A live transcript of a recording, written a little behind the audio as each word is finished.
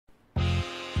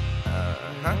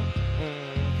Now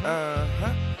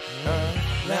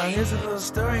here's a little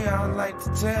story I would like to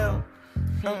tell.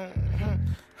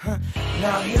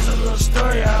 Now here's a little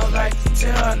story I would like to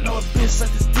tell. I know a bitch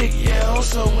sucked his dick, yeah, oh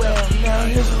so well. Now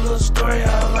here's a little story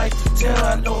I would like to tell.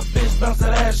 I know a bitch bounced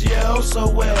that ass, yeah, oh so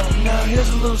well. Now here's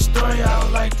a little story I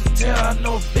would like to tell. I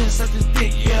know a bitch sucked his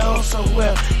dick, yeah, oh so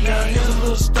well. Now here's a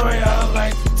little story I would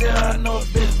like to tell. I know a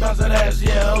bitch bounced that ass,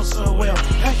 yeah, oh so well.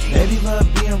 Baby love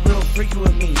being real freaky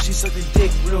with me. She sucked the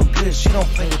dick real good, she don't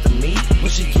play with the meat. When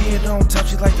she get on top,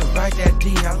 she like to ride that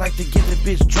D. I like to get the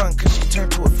bitch drunk cause she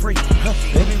turned to a freak.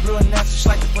 Baby real nasty, she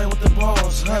like to play with the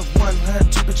balls. Hunt one,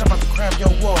 hunt two, bitch, I'm about to cram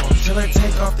your walls. Till I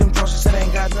take off them drawers, she said I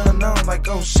ain't got none on. Like,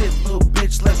 oh shit, little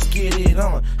bitch, let's get it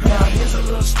on. Now here's a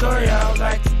little story I would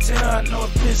like to tell. I know a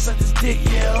bitch sucked his dick,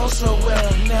 yeah, oh so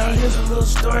well. Now here's a little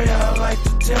story I would like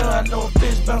to tell. I know a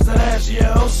bitch bounced that ass,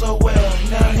 yeah, oh so well.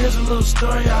 Now here's a little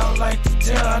story I would like to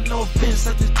tell. I know a bitch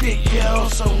sucked his dick, yeah, oh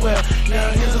so well. Now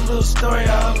here's a little story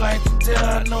I would like to tell.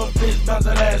 I know a bitch bounced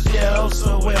that ass, yeah, oh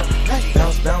so well. Hey,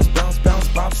 bounce, bounce, bounce, bounce,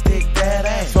 bounce, stick that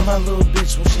ass. For my little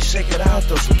bitch, when she shake it, I'll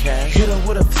throw some cash. Hit her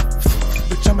with a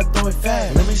bitch, I'ma throw it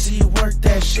fast. Let me see you work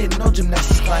that shit, no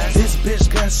gymnastics class. This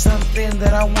bitch got something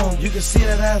that I want. You can see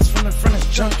that ass from the front, it's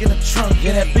junk in the trunk.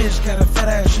 Yeah, that bitch got a fat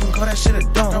ass, you can call that shit a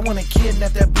dunk. I wanna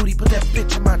kidnap that booty, put that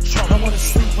bitch in my trunk. I wanna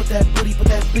sleep with that booty, put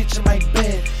that bitch in my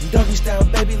bed. Doggy style,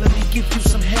 baby, let me give you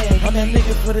some head. I'm that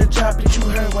nigga for the job, bitch, you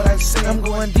heard what I said. I'm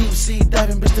going deep sea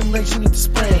diving, bitch, them legs you need to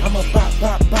spread. I'ma bop,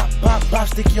 bop, bop, bop, bop,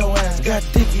 stick your ass. Got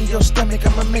dick in your stomach,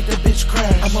 I'ma make that bitch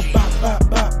crash. I'ma bop, bop,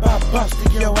 bop, bop, bop,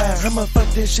 stick your ass. I'ma fuck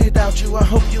this shit out you, I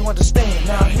hope you understand.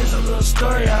 Now here's a little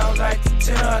story I would like to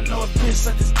tell. I know a bitch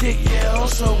sucked his dick, yeah, oh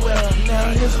so well.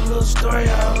 Now here's a little story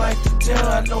I would like to tell.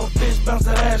 I know a bitch bounced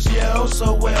that ass, yeah, oh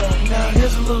so well. Now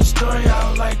here's a little story I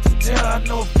would like to tell. I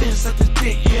know a bitch sucked his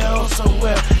dick, yeah, oh so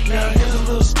well.